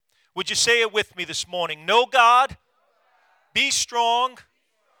Would you say it with me this morning? Know God, be strong,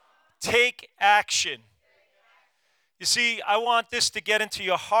 take action. You see, I want this to get into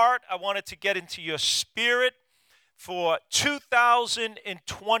your heart. I want it to get into your spirit. For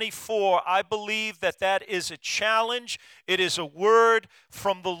 2024, I believe that is a challenge. It is a word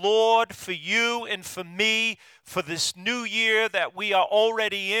from the Lord for you and for me for this new year that we are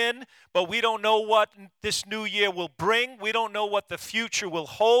already in, but we don't know what this new year will bring. We don't know what the future will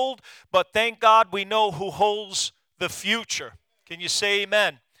hold, but thank God we know who holds the future. Can you say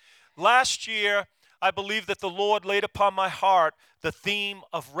amen? Last year, I believe that the Lord laid upon my heart the theme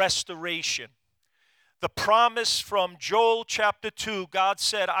of restoration. The promise from Joel chapter 2, God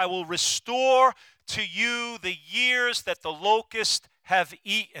said, I will restore to you the years that the locusts have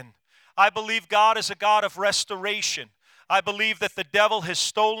eaten. I believe God is a God of restoration. I believe that the devil has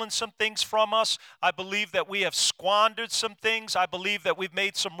stolen some things from us. I believe that we have squandered some things. I believe that we've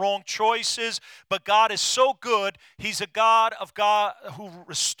made some wrong choices. But God is so good. He's a God who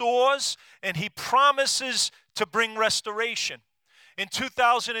restores, and He promises to bring restoration. In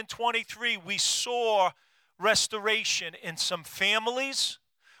 2023, we saw restoration in some families.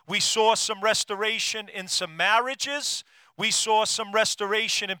 We saw some restoration in some marriages. We saw some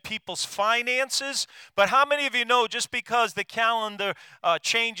restoration in people's finances. But how many of you know just because the calendar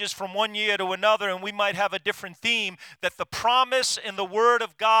changes from one year to another and we might have a different theme, that the promise in the Word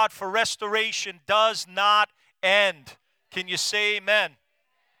of God for restoration does not end? Can you say amen?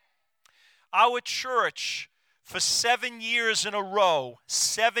 Our church, for 7 years in a row,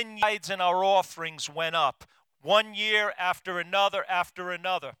 7 tithes in our offerings went up, 1 year after another after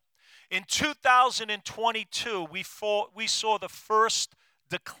another. In 2022, we saw the first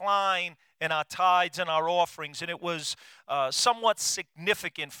decline in our tithes and our offerings, and it was somewhat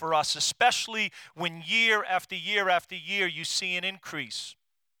significant for us, especially when year after year after year you see an increase.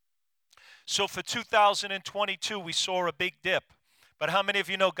 So for 2022, we saw a big dip. But how many of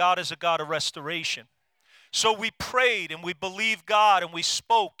you know God is a God of restoration? So we prayed and we believed God and we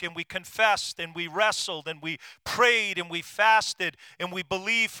spoke and we confessed and we wrestled and we prayed and we fasted and we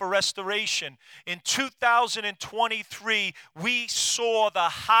believed for restoration. In 2023, we saw the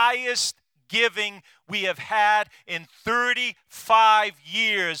highest giving we have had in 35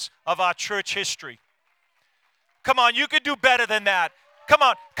 years of our church history. Come on, you could do better than that. Come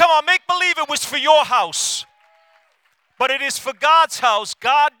on, make believe it was for your house. But it is for God's house.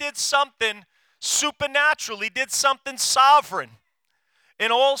 God did something supernatural. He did something sovereign.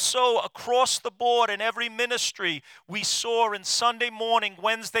 And also across the board in every ministry, we saw in Sunday morning,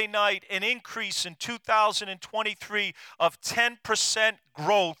 Wednesday night, an increase in 2023 of 10%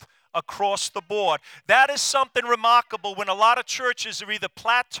 growth across the board. That is something remarkable when a lot of churches are either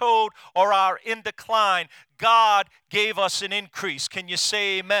plateaued or are in decline. God gave us an increase. Can you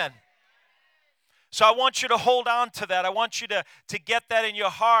say amen? So I want you to hold on to that. I want you to get that in your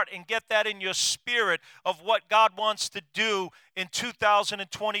heart and get that in your spirit of what God wants to do in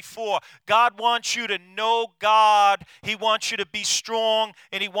 2024. God wants you to know God. He wants you to be strong,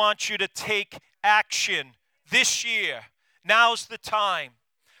 and He wants you to take action this year. Now's the time.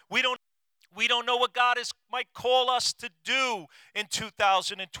 We don't know what God might call us to do in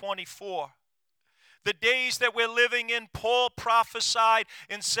 2024. The days that we're living in, Paul prophesied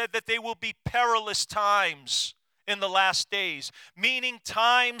and said that they will be perilous times in the last days, meaning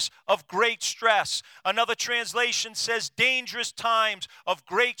times of great stress. Another translation says dangerous times of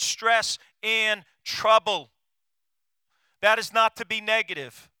great stress and trouble. That is not to be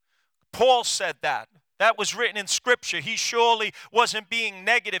negative. Paul said that. That was written in Scripture. He surely wasn't being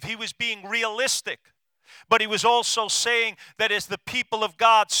negative. He was being realistic. But he was also saying that as the people of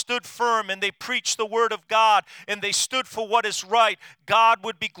God stood firm and they preached the word of God and they stood for what is right, God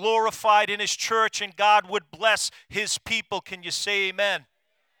would be glorified in His church and God would bless His people. Can you say amen?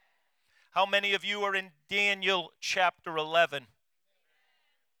 How many of you are in Daniel chapter 11?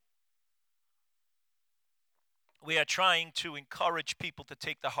 We are trying to encourage people to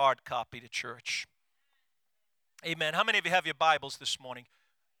take the hard copy to church. Amen. How many of you have your Bibles this morning?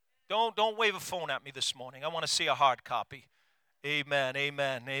 Don't wave a phone at me this morning. I want to see a hard copy. Amen,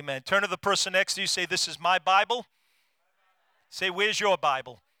 amen, amen. Turn to the person next to you, say, this is my Bible. Say, where's your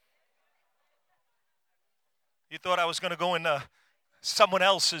Bible? You thought I was going to go into someone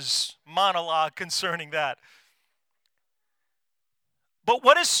else's monologue concerning that. But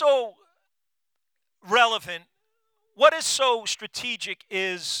what is so relevant, what is so strategic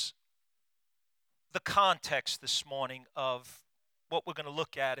is the context this morning of what we're going to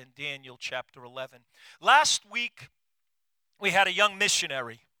look at in Daniel chapter 11. Last week, we had a young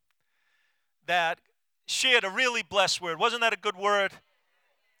missionary that shared a really blessed word. Wasn't that a good word?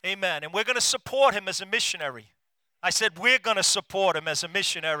 Amen. And we're going to support him as a missionary. I said we're going to support him as a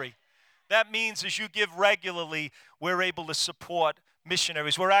missionary. That means as you give regularly, we're able to support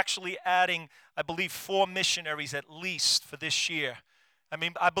missionaries. We're actually adding, I believe, 4 missionaries at least for this year. I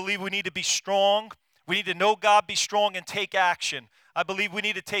mean, I believe we need to be strong. We need to know God, be strong, and take action. I believe we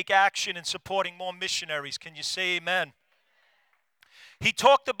need to take action in supporting more missionaries. Can you say amen? He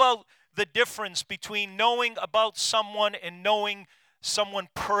talked about the difference between knowing about someone and knowing someone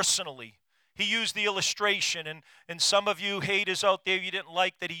personally. He used the illustration, and some of you haters out there, you didn't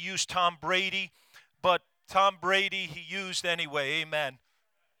like that he used Tom Brady, but Tom Brady he used anyway, amen.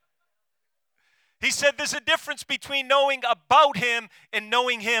 He said there's a difference between knowing about him and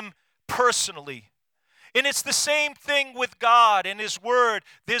knowing him personally. And it's the same thing with God and his word.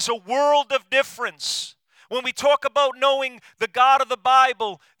 There's a world of difference. When we talk about knowing the God of the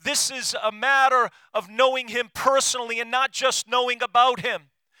Bible, this is a matter of knowing him personally and not just knowing about him.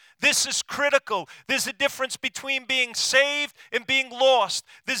 This is critical. There's a difference between being saved and being lost.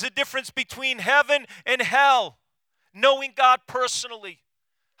 There's a difference between heaven and hell. Knowing God personally.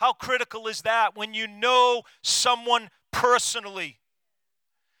 How critical is that when you know someone personally?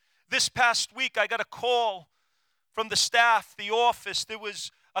 This past week, I got a call from the staff, the office. There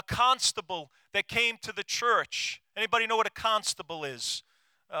was a constable that came to the church. Anybody know what a constable is?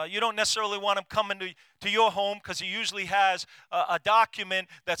 You don't necessarily want him coming to your home because he usually has a document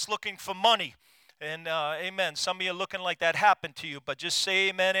that's looking for money. And amen. Some of you are looking like that happened to you, but just say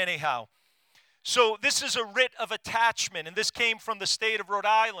amen anyhow. So this is a writ of attachment, and this came from the state of Rhode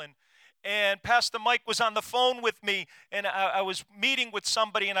Island. And Pastor Mike was on the phone with me, and I was meeting with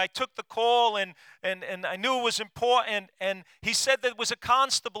somebody, and I took the call, and I knew it was important. And he said there was a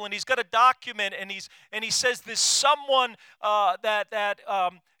constable, and he's got a document, and he says there's someone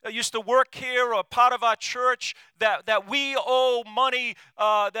that used to work here or part of our church that we owe money,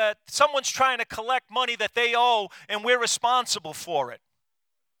 that someone's trying to collect money that they owe, and we're responsible for it.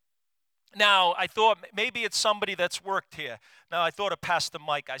 Now, I thought maybe it's somebody that's worked here. Now, I thought of Pastor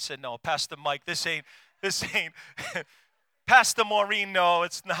Mike. I said, no, Pastor Mike, this ain't. Pastor Maureen, no,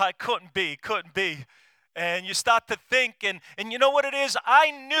 it's not. Couldn't be. And you start to think, and you know what it is?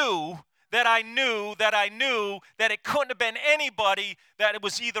 I knew that it couldn't have been anybody that it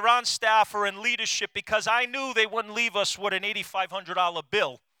was either on staff or in leadership, because I knew they wouldn't leave us with an $8,500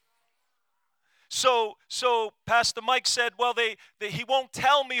 bill. So Pastor Mike said, well, he won't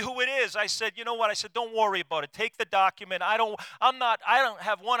tell me who it is. I said, you know what? I said, don't worry about it. Take the document. I don't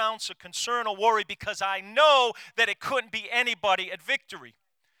have 1 ounce of concern or worry, because I know that it couldn't be anybody at Victory.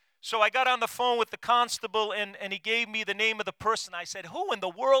 So I got on the phone with the constable, and he gave me the name of the person. I said, who in the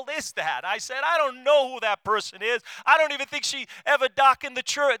world is that? I said, I don't know who that person is. I don't even think she ever darkened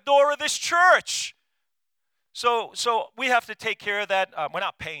the door of this church. So we have to take care of that. We're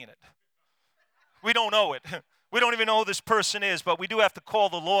not paying it. We don't know it. We don't even know who this person is, but we do have to call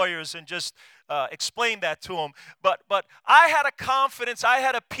the lawyers and just explain that to them. But I had a confidence, I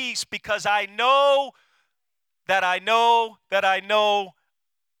had a peace, because I know them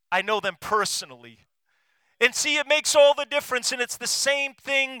personally. And see, it makes all the difference, and it's the same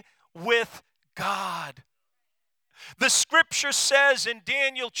thing with God. The scripture says in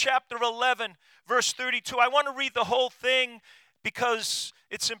Daniel chapter 11, verse 32, I want to read the whole thing because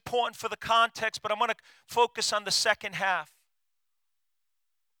it's important for the context, but I'm going to focus on the second half.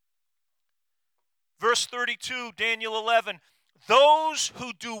 Verse 32, Daniel 11, those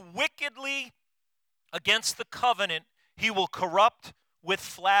who do wickedly against the covenant, he will corrupt with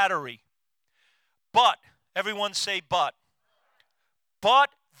flattery. But, everyone say but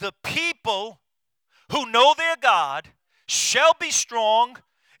the people who know their God shall be strong.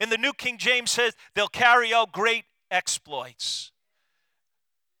 And the New King James says they'll carry out great exploits.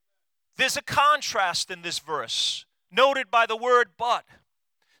 There's a contrast in this verse, noted by the word but,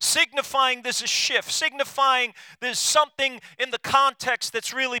 signifying there's a shift, signifying there's something in the context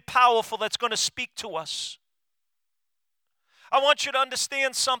that's really powerful that's going to speak to us. I want you to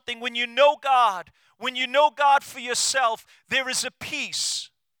understand something. When you know God for yourself, there is a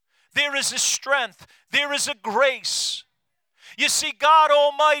peace, there is a strength, there is a grace. You see, God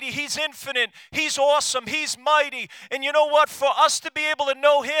Almighty, He's infinite, He's awesome, He's mighty. And you know what? For us to be able to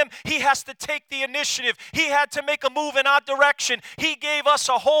know Him, He has to take the initiative. He had to make a move in our direction. He gave us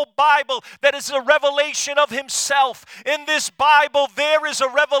a whole Bible that is a revelation of Himself. In this Bible, there is a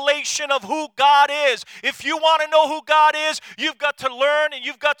revelation of who God is. If you want to know who God is, you've got to learn and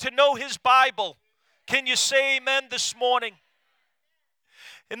you've got to know His Bible. Can you say amen this morning?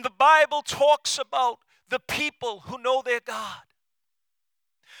 And the Bible talks about the people who know their God.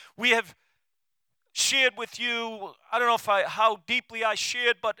 We have shared with you, I don't know how deeply I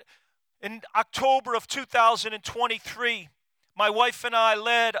shared, but in October of 2023, my wife and I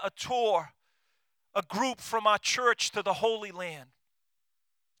led a tour, a group from our church to the Holy Land.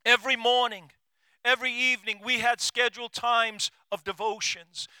 Every morning, every evening, we had scheduled times of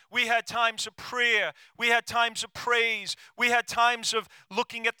devotions. We had times of prayer. We had times of praise. We had times of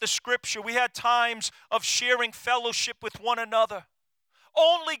looking at the scripture. We had times of sharing fellowship with one another.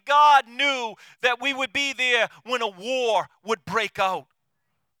 Only God knew that we would be there when a war would break out.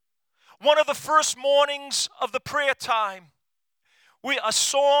 One of the first mornings of the prayer time, a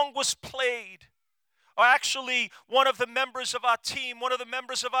song was played. Or actually, one of the members of our team, one of the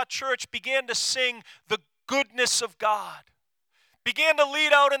members of our church began to sing the goodness of God. Began to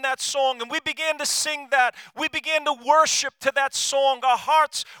lead out in that song, and we began to sing that. We began to worship to that song. Our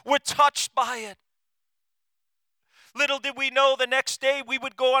hearts were touched by it. Little did we know the next day we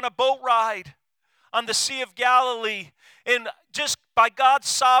would go on a boat ride on the Sea of Galilee. And just by God's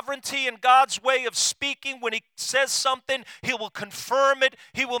sovereignty and God's way of speaking, when He says something, He will confirm it.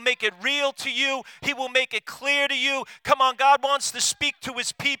 He will make it real to you. He will make it clear to you. Come on, God wants to speak to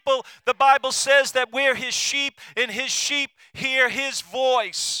His people. The Bible says that we're His sheep, and His sheep hear His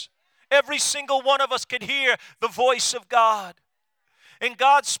voice. Every single one of us could hear the voice of God. And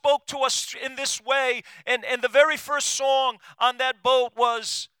God spoke to us in this way. And the very first song on that boat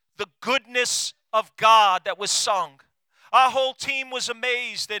was the goodness of God that was sung. Our whole team was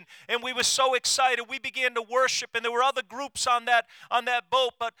amazed, and we were so excited. We began to worship, and there were other groups on that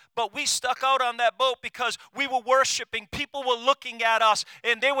boat, but we stuck out on that boat because we were worshiping. People were looking at us,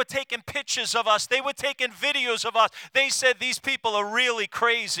 and they were taking pictures of us. They were taking videos of us. They said, these people are really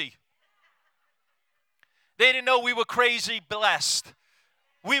crazy. They didn't know we were crazy blessed.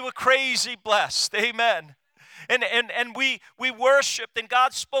 We were crazy blessed. Amen. And we worshiped, and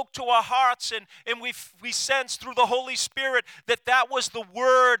God spoke to our hearts, and we sensed through the Holy Spirit that was the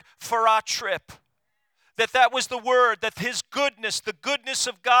word for our trip. That was the word, that His goodness, the goodness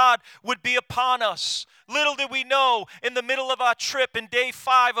of God would be upon us. Little did we know, in the middle of our trip, in day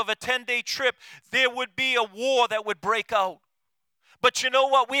 5 of a 10-day trip, there would be a war that would break out. But you know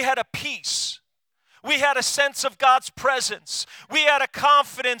what? We had a peace. We had a sense of God's presence. We had a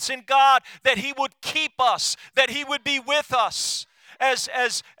confidence in God that He would keep us, that He would be with us.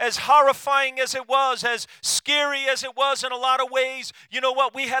 As horrifying as it was, as scary as it was in a lot of ways, you know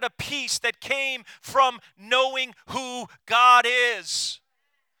what? We had a peace that came from knowing who God is.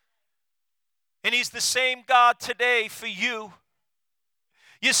 And He's the same God today for you.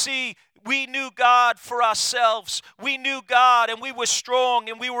 You see, we knew God for ourselves. We knew God, and we were strong,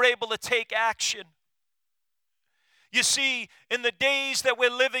 and we were able to take action. You see, in the days that we're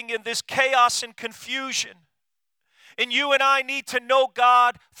living in, this chaos and confusion, and you and I need to know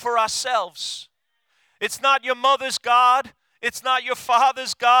God for ourselves. It's not your mother's God. It's not your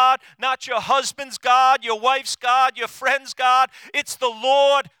father's God, not your husband's God, your wife's God, your friend's God. It's the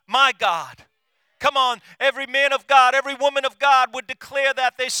Lord, my God. Come on, every man of God, every woman of God would declare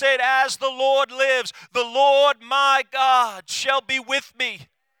that. They said, as the Lord lives, the Lord, my God, shall be with me.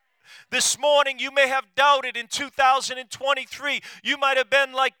 This morning, you may have doubted in 2023. You might have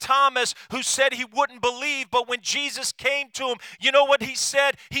been like Thomas, who said he wouldn't believe, but when Jesus came to him, you know what he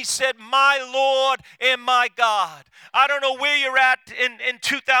said? He said, my Lord and my God. I don't know where you're at in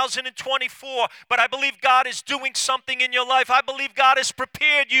 2024, but I believe God is doing something in your life. I believe God has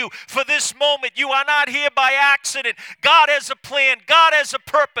prepared you for this moment. You are not here by accident. God has a plan. God has a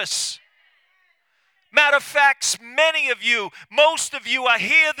purpose. Matter of fact, many of you, most of you are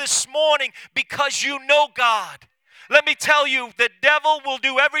here this morning because you know God. Let me tell you, the devil will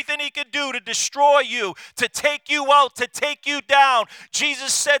do everything he can do to destroy you, to take you out, to take you down.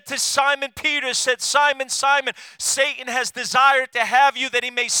 Jesus said to Simon Peter, said, Simon, Simon, Satan has desired to have you that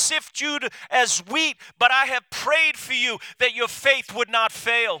he may sift you as wheat, but I have prayed for you that your faith would not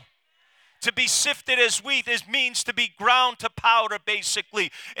fail. To be sifted as wheat means to be ground to powder,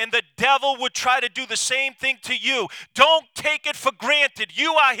 basically. And the devil would try to do the same thing to you. Don't take it for granted.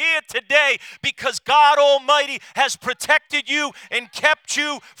 You are here today because God Almighty has protected you and kept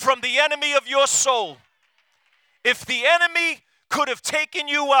you from the enemy of your soul. If the enemy could have taken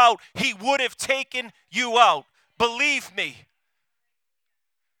you out, he would have taken you out. Believe me.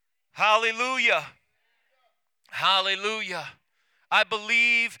 Hallelujah. Hallelujah. I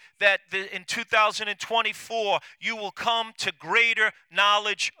believe that in 2024, you will come to greater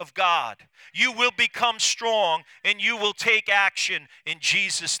knowledge of God. You will become strong, and you will take action in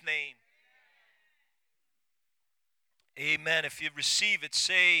Jesus' name. Amen. If you receive it,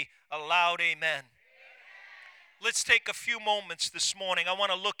 say aloud, amen. Let's take a few moments this morning. I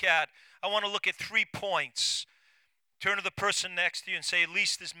want to look at 3 points. Turn to the person next to you and say, at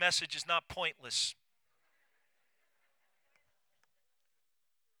least this message is not pointless.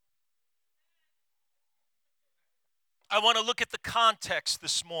 I want to look at the context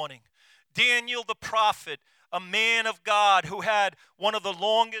this morning. Daniel the prophet, a man of God who had one of the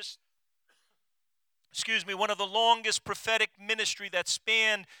longest prophetic ministry that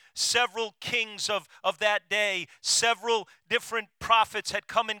spanned several kings of that day. Several different prophets had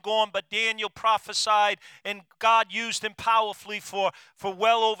come and gone, but Daniel prophesied, and God used him powerfully for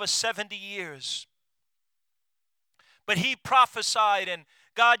well over 70 years. But he prophesied, and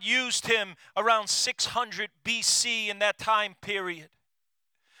God used him around 600 BC in that time period.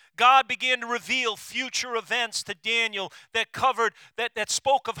 God began to reveal future events to Daniel that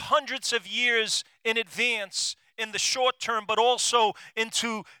spoke of hundreds of years in advance in the short term, but also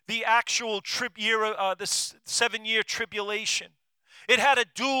into the actual the 7-year tribulation. It had a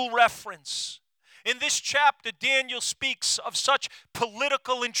dual reference. In this chapter, Daniel speaks of such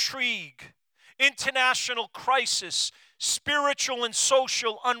political intrigue, international crisis, spiritual and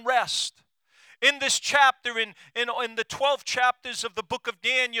social unrest. In this chapter, in the 12 chapters of the book of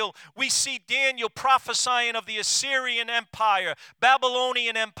Daniel, we see Daniel prophesying of the Assyrian Empire,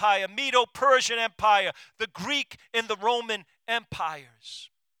 Babylonian Empire, Medo-Persian Empire, the Greek and the Roman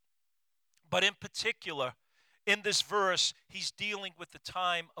empires. But in particular, in this verse, he's dealing with the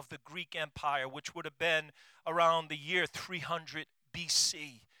time of the Greek Empire, which would have been around the year 300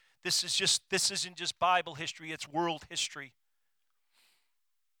 BC. This isn't just Bible history, it's world history.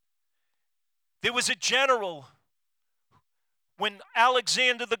 There was a general when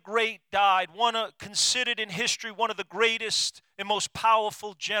Alexander the Great died, considered in history one of the greatest and most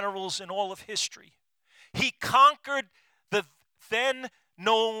powerful generals in all of history. He conquered the then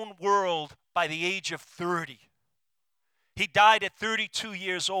known world by the age of 30. He died at 32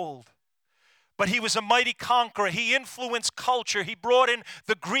 years old. But he was a mighty conqueror. He influenced culture. He brought in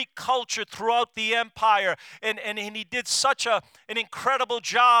the Greek culture throughout the empire. And he did such an incredible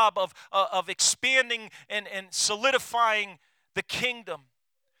job of expanding and solidifying the kingdom.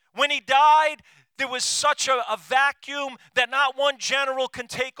 When he died, there was such a vacuum that not one general can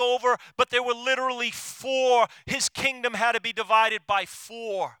take over, but there were literally 4. His kingdom had to be divided by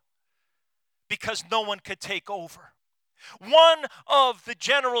 4 because no one could take over. One of the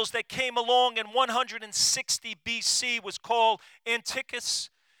generals that came along in 160 BC was called Antiochus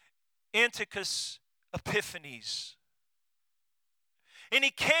Epiphanes. And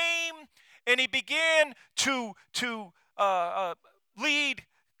he came and he began to lead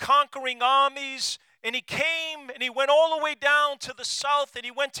conquering armies. And he came and he went all the way down to the south and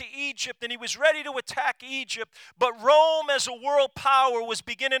he went to Egypt and he was ready to attack Egypt. But Rome as a world power was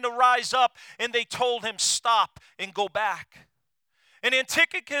beginning to rise up and they told him stop and go back. And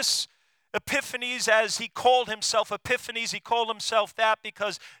Antiochus Epiphanes, as he called himself Epiphanes, he called himself that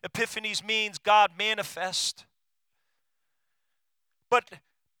because Epiphanes means God manifest. But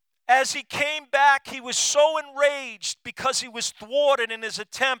as he came back, he was so enraged because he was thwarted in his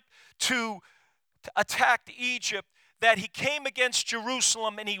attempt to attacked Egypt that he came against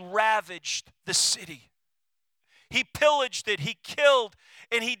Jerusalem and he ravaged the city. He pillaged it, he killed,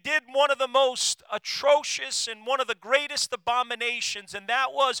 and he did one of the most atrocious and one of the greatest abominations, and that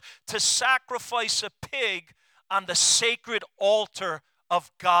was to sacrifice a pig on the sacred altar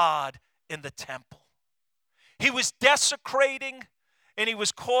of God in the temple. He was desecrating and he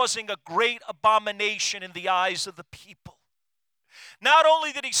was causing a great abomination in the eyes of the people. Not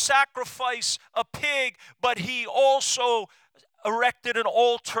only did he sacrifice a pig, but he also erected an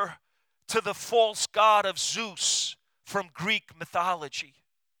altar to the false god of Zeus from Greek mythology.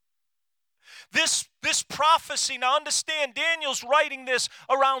 This prophecy, now understand, Daniel's writing this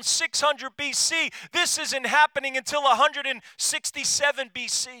around 600 BC. This isn't happening until 167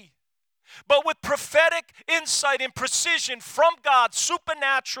 BC. But with prophetic insight and precision from God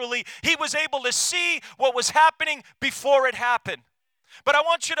supernaturally, he was able to see what was happening before it happened. But I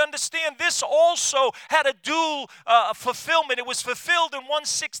want you to understand this also had a dual fulfillment. It was fulfilled in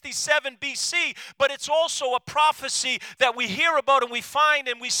 167 BC, but it's also a prophecy that we hear about and we find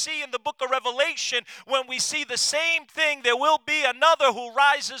and we see in the book of Revelation. When we see the same thing, there will be another who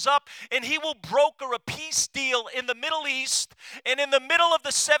rises up and he will broker a peace deal in the Middle East. And in the middle of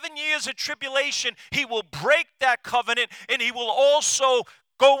the 7 years of tribulation, he will break that covenant and he will also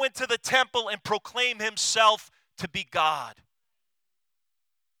go into the temple and proclaim himself to be God.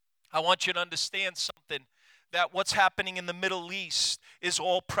 I want you to understand something, that what's happening in the Middle East is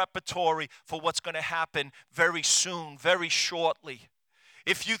all preparatory for what's going to happen very soon, very shortly.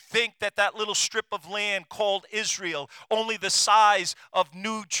 If you think that that little strip of land called Israel, only the size of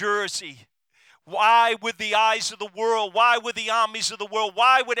New Jersey, why would the eyes of the world, why would the armies of the world,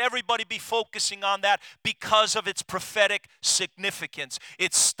 why would everybody be focusing on that? Because of its prophetic significance.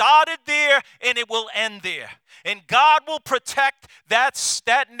 It started there and it will end there. And God will protect that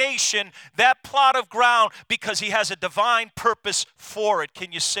nation, that plot of ground, because he has a divine purpose for it.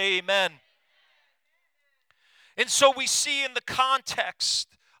 Can you say amen? And so we see in the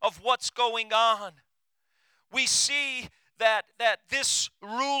context of what's going on, we see that this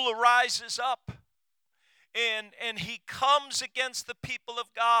ruler rises up and he comes against the people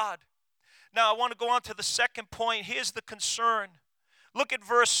of God. Now I want to go on to the second point. Here's the concern. Look at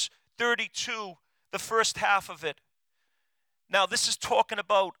verse 32, the first half of it. Now this is talking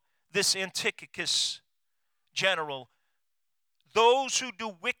about this Antiochus general. Those who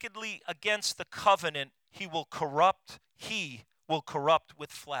do wickedly against the covenant, he will corrupt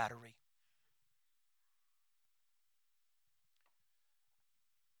with flattery.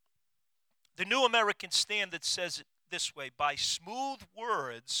 The New American Standard says it this way: by smooth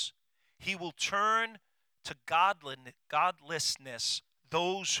words, he will turn to godlessness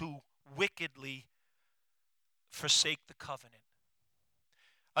those who wickedly forsake the covenant.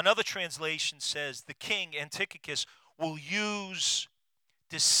 Another translation says the king, Antiochus, will use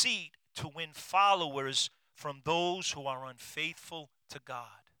deceit to win followers from those who are unfaithful to God.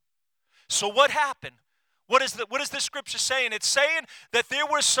 So what happened? What is the scripture saying? It's saying that there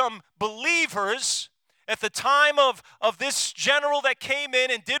were some believers at the time of this general that came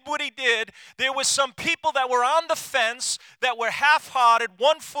in and did what he did. There were some people that were on the fence, that were half-hearted,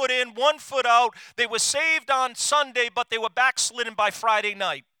 1 foot in, 1 foot out. They were saved on Sunday, but they were backslidden by Friday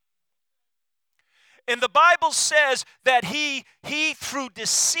night. And the Bible says that he through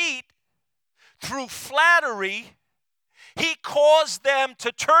deceit, through flattery, he caused them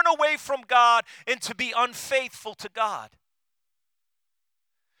to turn away from God and to be unfaithful to God.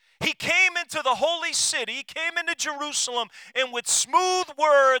 He came into the holy city, he came into Jerusalem, and with smooth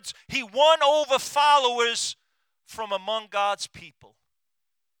words, he won over followers from among God's people.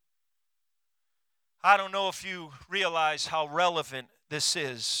 I don't know if you realize how relevant this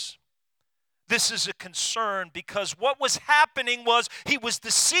is. This is a concern because what was happening was he was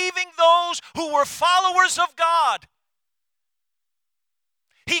deceiving those who were followers of God.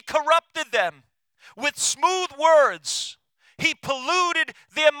 He corrupted them with smooth words. He polluted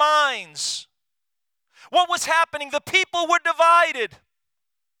their minds. What was happening? The people were divided.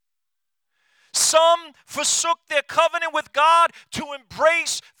 Some forsook their covenant with God to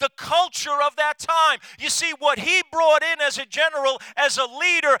embrace the culture of that time. You see, what he brought in as a general, as a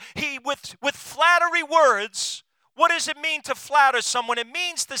leader, he with flattery words. What does it mean to flatter someone? It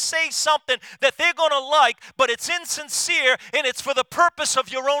means to say something that they're going to like, but it's insincere and it's for the purpose of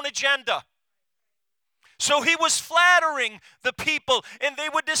your own agenda. So he was flattering the people and they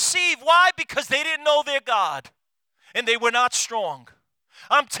were deceived. Why? Because they didn't know their God and they were not strong.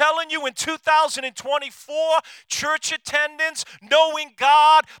 I'm telling you, in 2024, church attendance, knowing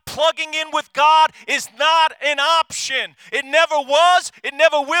God, plugging in with God is not an option. It never was, it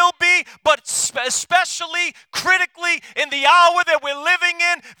never will be, but especially critically in the hour that we're living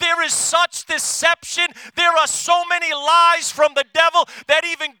in, there is such deception. There are so many lies from the devil that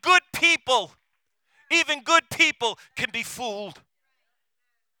even good people can be fooled.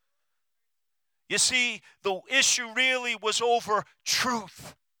 You see, the issue really was over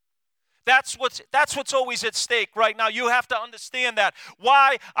truth. That's what's always at stake right now. You have to understand that.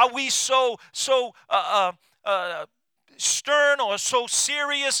 Why are we so stern or so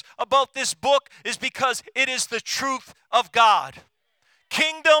serious about this book? Is because it is the truth of God.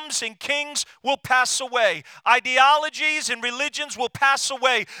 Kingdoms and kings will pass away. Ideologies and religions will pass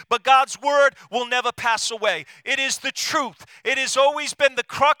away, but God's word will never pass away. It is the truth. It has always been the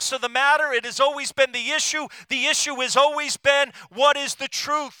crux of the matter. It has always been the issue. The issue has always been, what is the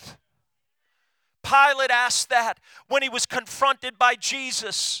truth? Pilate asked that when he was confronted by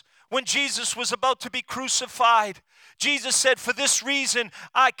Jesus, when Jesus was about to be crucified. Jesus said, for this reason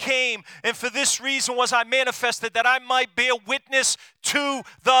I came, and for this reason was I manifested, that I might bear witness to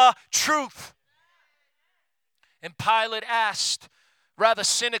the truth. And Pilate asked, rather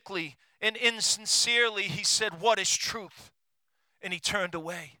cynically and insincerely, he said, what is truth? And he turned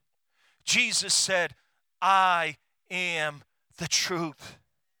away. Jesus said, I am the truth.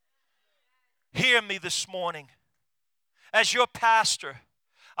 Hear me this morning. As your pastor,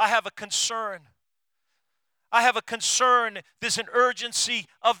 I have a concern. There's an urgency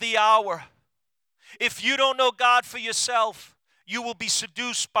of the hour. If you don't know God for yourself, you will be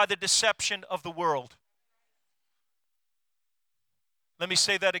seduced by the deception of the world. Let me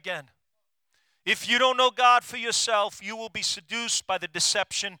say that again. If you don't know God for yourself, you will be seduced by the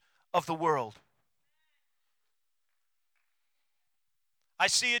deception of the world. I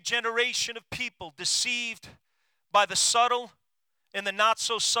see a generation of people deceived by the subtle and the not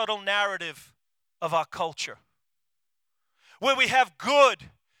so subtle narrative of our culture, where we have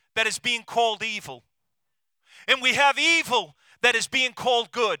good that is being called evil, and we have evil that is being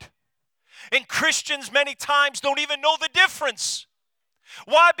called good. And Christians many times don't even know the difference.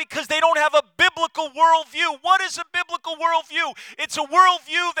 Why? Because they don't have a biblical worldview. What is a biblical worldview? It's a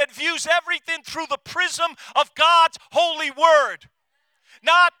worldview that views everything through the prism of God's holy word.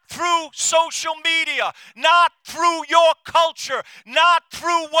 Not through social media, not through your culture, not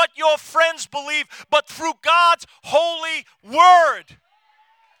through what your friends believe, but through God's holy word.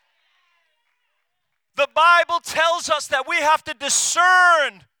 The Bible tells us that we have to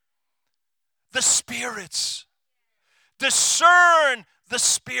discern the spirits. Discern the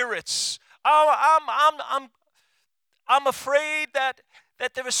spirits. I'm afraid that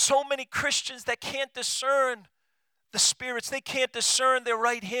there are so many Christians that can't discern the spirits. They can't discern their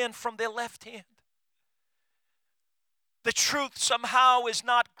right hand from their left hand. The truth somehow is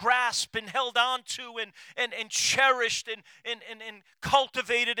not grasped and held on to and cherished and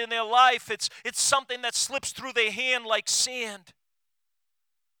cultivated in their life. It's something that slips through their hand like sand.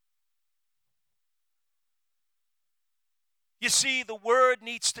 You see, the word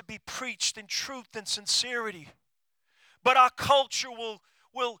needs to be preached in truth and sincerity. But our culture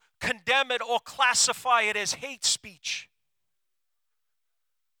will condemn it or classify it as hate speech.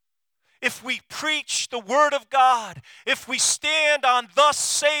 If we preach the word of God, if we stand on thus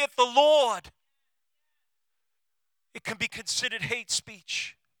saith the Lord, it can be considered hate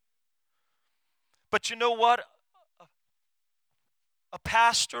speech. But you know what? A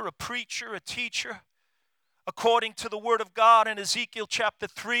pastor, a preacher, a teacher, according to the word of God in Ezekiel chapter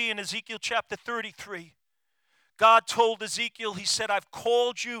 3 and Ezekiel chapter 33, God told Ezekiel, he said, I've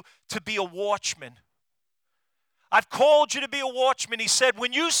called you to be a watchman. I've called you to be a watchman. He said,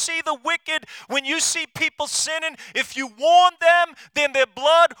 when you see the wicked, when you see people sinning, if you warn them, then their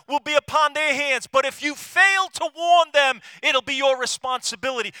blood will be upon their hands. But if you fail to warn them, it'll be your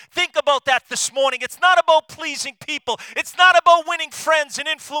responsibility. Think about that this morning. It's not about pleasing people. It's not about winning friends and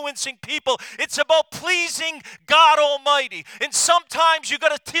influencing people. It's about pleasing God Almighty. And sometimes you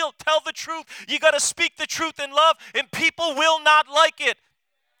got to tell the truth. You got to speak the truth in love, and people will not like it.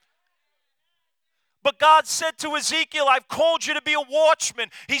 But God said to Ezekiel, I've called you to be a watchman.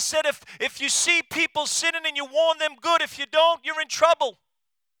 He said, if you see people sinning and you warn them, good. If you don't, you're in trouble.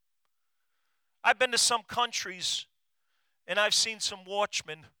 I've been to some countries, and I've seen some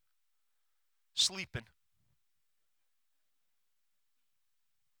watchmen sleeping.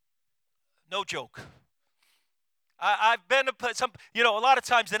 No joke. I've been to some, a lot of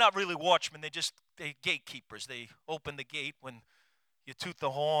times they're not really watchmen. They're gatekeepers. They open the gate when you toot the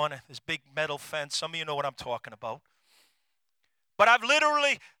horn, this big metal fence. Some of you know what I'm talking about. But I've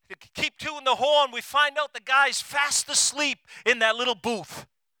literally, keep tooting the horn, we find out the guy's fast asleep in that little booth.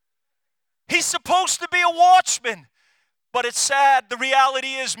 He's supposed to be a watchman. But it's sad. The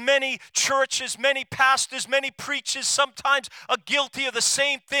reality is many churches, many pastors, many preachers sometimes are guilty of the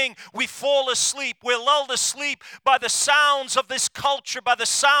same thing. We fall asleep. We're lulled asleep by the sounds of this culture, by the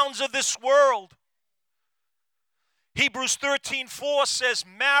sounds of this world. Hebrews 13:4 says,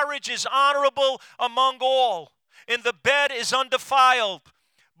 marriage is honorable among all, and the bed is undefiled.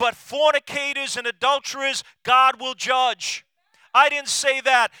 But fornicators and adulterers God will judge. I didn't say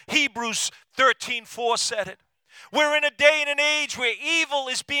that. Hebrews 13:4 said it. We're in a day and an age where evil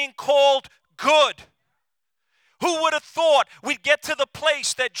is being called good. Who would have thought we'd get to the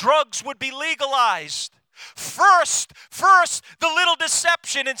place that drugs would be legalized? First, the little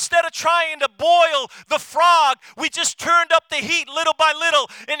deception. Instead of trying to boil the frog, we just turned up the heat little by little.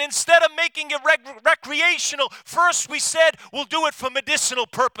 And instead of making it recreational, first we said we'll do it for medicinal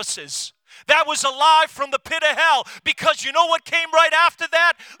purposes. That was a lie from the pit of hell, because you know what came right after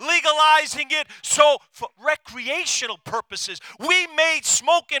that? Legalizing it so for recreational purposes. We made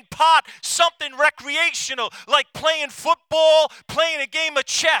smoking pot something recreational, like playing football, playing a game of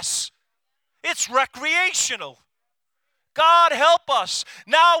chess. It's recreational. God help us.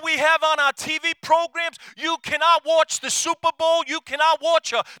 Now we have on our TV programs, you cannot watch the Super Bowl, you cannot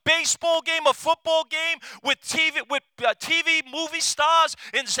watch a baseball game, a football game with TV movie stars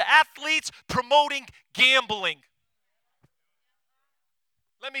and athletes promoting gambling.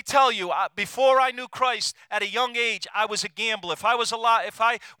 Let me tell you, before I knew Christ, at a young age, I was a gambler. If I was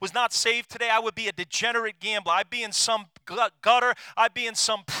not saved today, I would be a degenerate gambler. I'd be in some gutter. I'd be in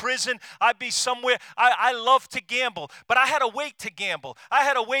some prison. I'd be somewhere. I love to gamble, but I had to wait to gamble. I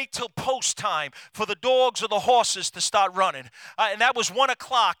had to wait till post time for the dogs or the horses to start running, and that was 1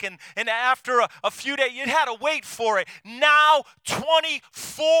 o'clock. And after a few days, you had to wait for it. Now,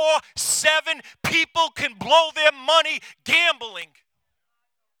 24/7, people can blow their money gambling.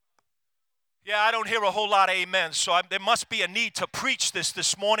 Yeah, I don't hear a whole lot of amens, so there must be a need to preach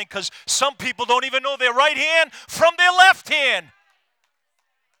this morning, because some people don't even know their right hand from their left hand.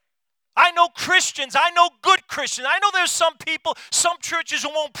 I know Christians, I know good Christians. I know there's some people, some churches who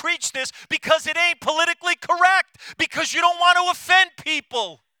won't preach this because it ain't politically correct, because you don't want to offend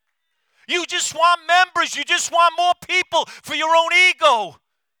people. You just want members, you just want more people for your own ego.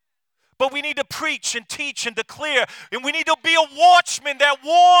 But we need to preach and teach and declare, and we need to be a watchman that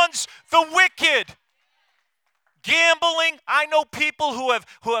warns the wicked. Gambling, I know people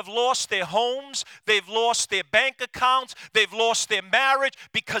who have lost their homes, they've lost their bank accounts, they've lost their marriage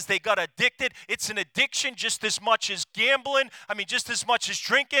because they got addicted. It's an addiction just as much as gambling, just as much as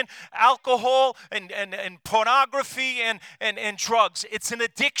drinking, alcohol, and pornography, and drugs. It's an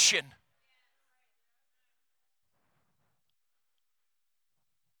addiction.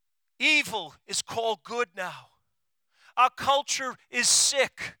 Evil is called good now. Our culture is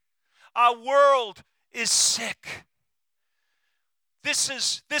sick. Our world is sick. This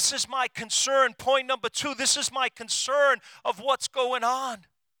is my concern. Point number 2, this is my concern of what's going on.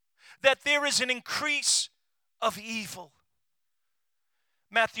 That there is an increase of evil.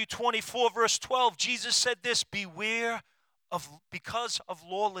 Matthew 24, verse 12, Jesus said this, beware because of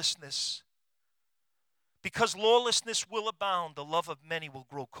lawlessness. Because lawlessness will abound, the love of many will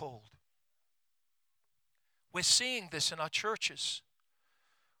grow cold. We're seeing this in our churches.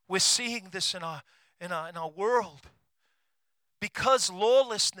 We're seeing this in our world. Because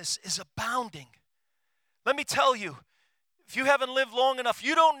lawlessness is abounding. Let me tell you, if you haven't lived long enough,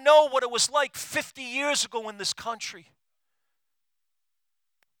 you don't know what it was like 50 years ago in this country.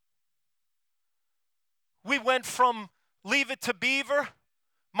 We went from Leave It to Beaver,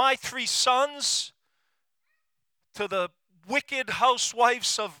 My 3 Sons, to the wicked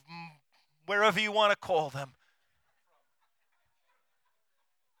housewives of wherever you want to call them.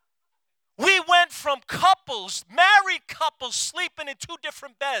 We went from couples, married couples, sleeping in 2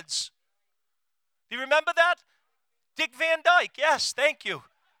 different beds. Do you remember that? Dick Van Dyke, yes, thank you.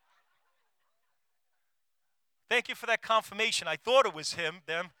 Thank you for that confirmation. I thought it was him,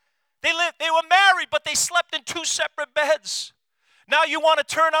 them. They were married, but they slept in 2 separate beds. Now you want to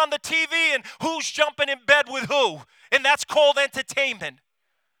turn on the TV and who's jumping in bed with who? And that's called entertainment.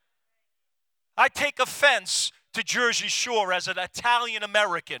 I take offense to Jersey Shore as an Italian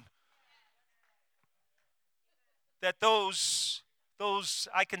American. That those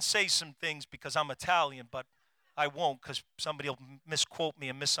I can say some things because I'm Italian, but I won't, because somebody will misquote me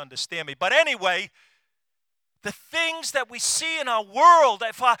and misunderstand me. But anyway, the things that we see in our world,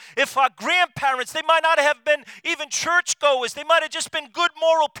 if our grandparents, they might not have been even churchgoers, they might have just been good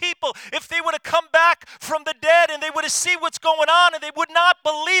moral people. If they would have come back from the dead and they would have seen what's going on and they would not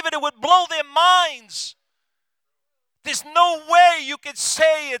believe it, it would blow their minds. There's no way you could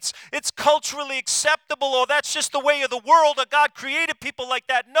say it's culturally acceptable, or that's just the way of the world, or God created people like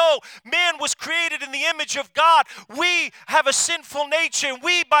that. No, man was created in the image of God. We have a sinful nature, and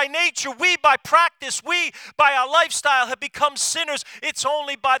we by nature, we by practice, we by our lifestyle have become sinners. It's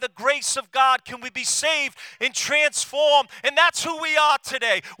only by the grace of God can we be saved and transformed, and that's who we are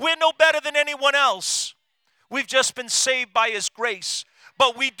today. We're no better than anyone else. We've just been saved by His grace,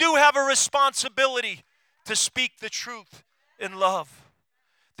 but we do have a responsibility to speak the truth in love.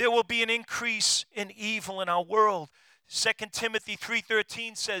 There will be an increase in evil in our world. 2 Timothy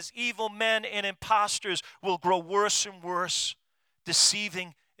 3:13 says, evil men and impostors will grow worse and worse,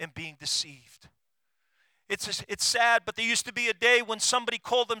 deceiving and being deceived. It's sad, but there used to be a day when somebody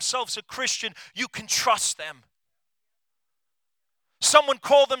called themselves a Christian, you can trust them. Someone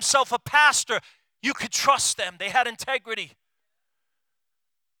called themselves a pastor, you could trust them. They had integrity.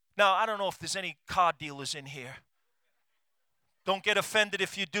 Now, I don't know if there's any car dealers in here. Don't get offended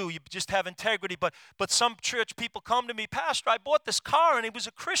if you do. You just have integrity. But some church people come to me, Pastor, I bought this car and he was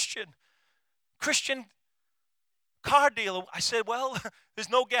a Christian car dealer. I said, well, there's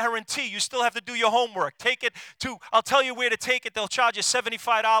no guarantee. You still have to do your homework. I'll tell you where to take it. They'll charge you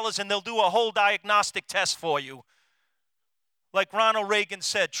 $75 and they'll do a whole diagnostic test for you. Like Ronald Reagan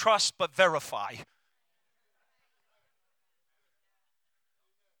said, trust but verify.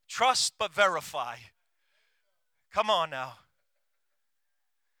 Trust but verify. Come on now.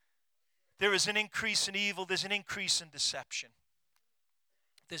 there is an increase in evil. There's an increase in deception.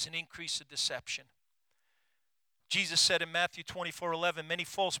 There's an increase in deception. Jesus said in Matthew 24:11, many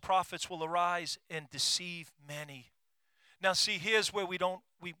false prophets will arise and deceive many. Now see, here's where we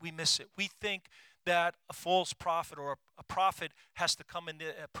miss it. We think that a false prophet or a prophet has to come in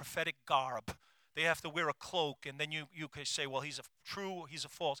a prophetic garb. They have to wear a cloak, and then you could say, well, he's a true, he's a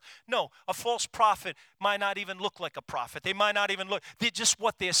false. No, a false prophet might not even look like a prophet. They might not even look. They're just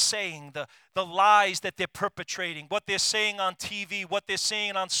what they're saying, the lies that they're perpetrating, what they're saying on TV, what they're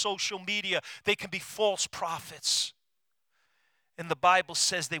saying on social media. They can be false prophets. And the Bible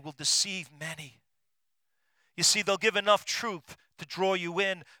says they will deceive many. You see, they'll give enough truth to draw you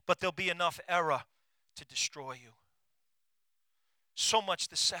in, but there'll be enough error to destroy you. So much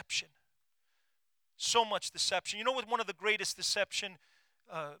deception. So much deception. You know what one of the greatest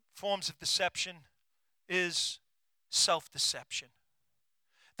forms of deception is? Self-deception.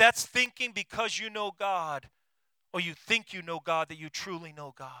 That's thinking because you know God, or you think you know God, that you truly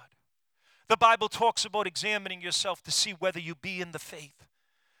know God. The Bible talks about examining yourself to see whether you be in the faith.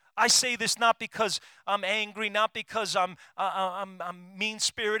 I say this not because I'm angry, not because I'm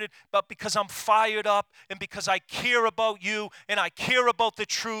mean-spirited, but because I'm fired up and because I care about you and I care about the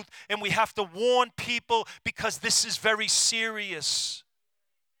truth, and we have to warn people because this is very serious.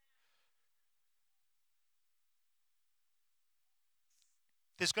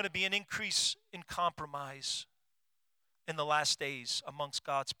 There's going to be an increase in compromise in the last days amongst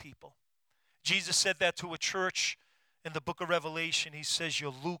God's people. Jesus said that to a church in the book of Revelation. He says,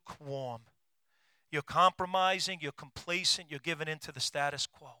 you're lukewarm. You're compromising, you're complacent, you're giving in to the status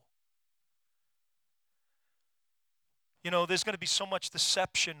quo. You know, there's going to be so much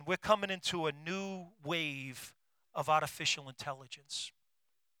deception. We're coming into a new wave of artificial intelligence.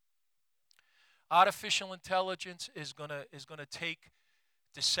 Artificial intelligence is going to take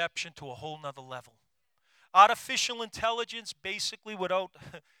deception to a whole nother level. Artificial intelligence, basically, without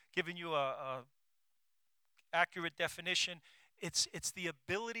giving you a accurate definition, it's the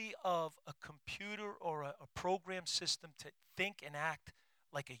ability of a computer or a program system to think and act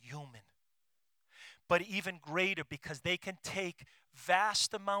like a human. But even greater, because they can take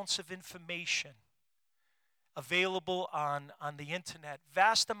vast amounts of information available on the internet,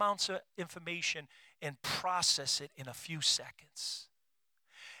 vast amounts of information, and process it in a few seconds.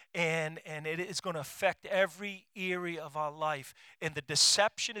 And it is going to affect every area of our life. And the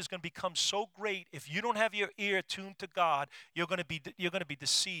deception is going to become so great. If you don't have your ear tuned to God, you're going to be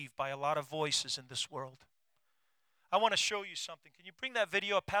deceived by a lot of voices in this world. I want to show you something. Can you bring that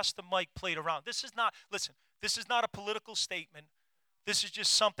video up? Pastor Mike played around. This is not a political statement. This is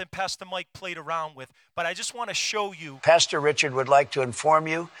just something Pastor Mike played around with. But I just want to show you. Pastor Richard would like to inform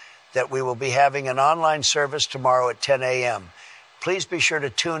you that we will be having an online service tomorrow at 10 a.m. Please be sure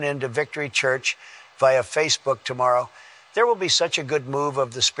to tune in to Victory Church via Facebook tomorrow. There will be such a good move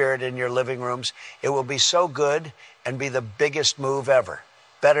of the Spirit in your living rooms. It will be so good and be the biggest move ever.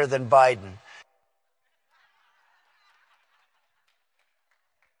 Better than Biden.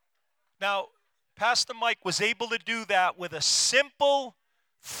 Now, Pastor Mike was able to do that with a simple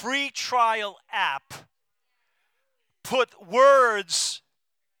free trial app. Put words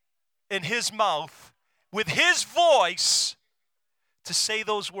in his mouth with his voice to say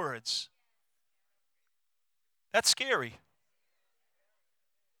those words. That's scary.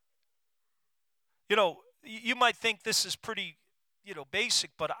 You know, you might think this is pretty, basic,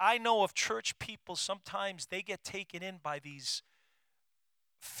 but I know of church people, sometimes they get taken in by these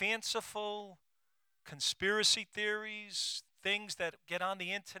fanciful conspiracy theories, things that get on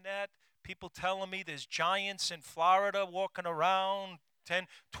the internet. People telling me there's giants in Florida walking around 10,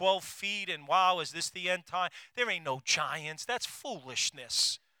 12 feet, and wow, is this the end time? There ain't no giants. That's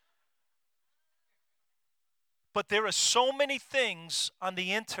foolishness. But there are so many things on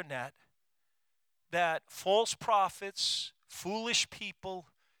the internet that false prophets, foolish people,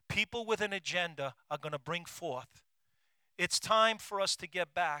 people with an agenda are going to bring forth. It's time for us to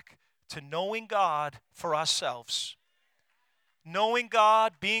get back to knowing God for ourselves. Knowing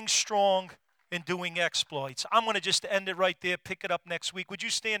God, being strong, and doing exploits. I'm going to just end it right there, pick it up next week. Would you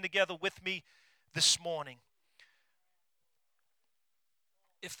stand together with me this morning?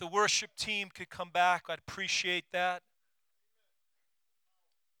 If the worship team could come back, I'd appreciate that.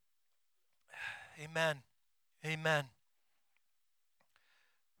 Amen. Amen.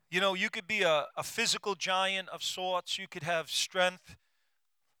 You know, you could be a physical giant of sorts. You could have strength,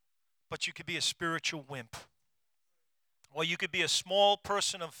 but you could be a spiritual wimp. Or you could be a small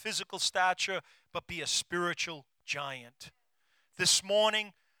person of physical stature, but be a spiritual giant. This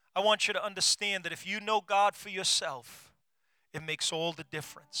morning, I want you to understand that if you know God for yourself, it makes all the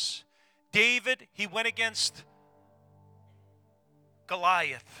difference. David, he went against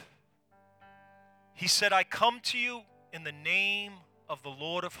Goliath. He said, I come to you in the name of the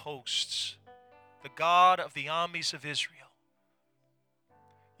Lord of hosts, the God of the armies of Israel.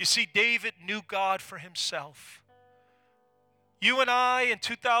 You see, David knew God for himself. You and I in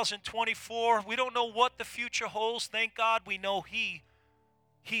 2024, we don't know what the future holds. Thank God we know He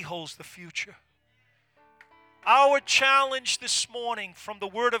holds the future. Our challenge this morning from the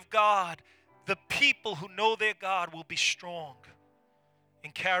Word of God, the people who know their God will be strong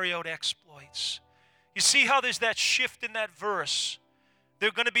and carry out exploits. You see how there's that shift in that verse. There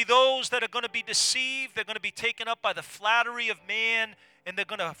are going to be those that are going to be deceived. They're going to be taken up by the flattery of man, and they're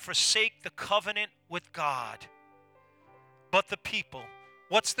going to forsake the covenant with God. But the people,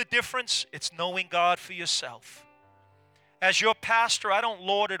 what's the difference? It's knowing God for yourself. As your pastor, I don't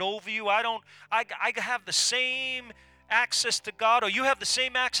lord it over you. I have the same access to God, or you have the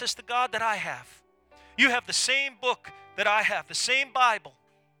same access to God that I have. You have the same book that I have, the same Bible.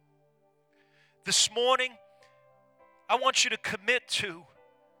 This morning, I want you to commit to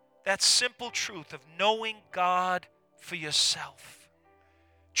that simple truth of knowing God for yourself.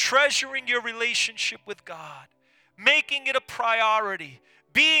 Treasuring your relationship with God. Making it a priority.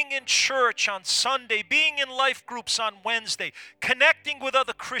 Being in church on Sunday. Being in life groups on Wednesday. Connecting with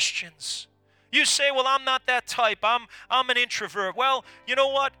other Christians. You say, well, I'm not that type. I'm an introvert. Well, you know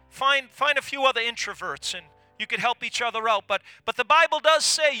what? Find a few other introverts and you could help each other out. But the Bible does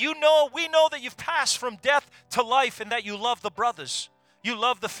say, we know that you've passed from death to life and that you love the brothers. You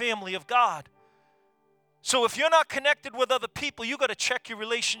love the family of God. So if you're not connected with other people, you got to check your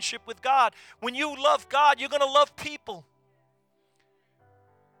relationship with God. When you love God, you're going to love people.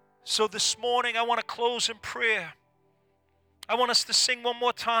 So this morning, I want to close in prayer. I want us to sing one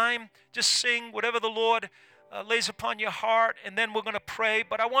more time. Just sing whatever the Lord lays upon your heart, and then we're going to pray.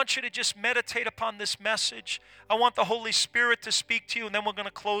 But I want you to just meditate upon this message. I want the Holy Spirit to speak to you, and then we're going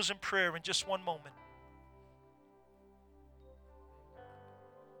to close in prayer in just one moment.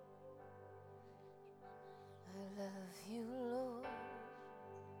 I love you,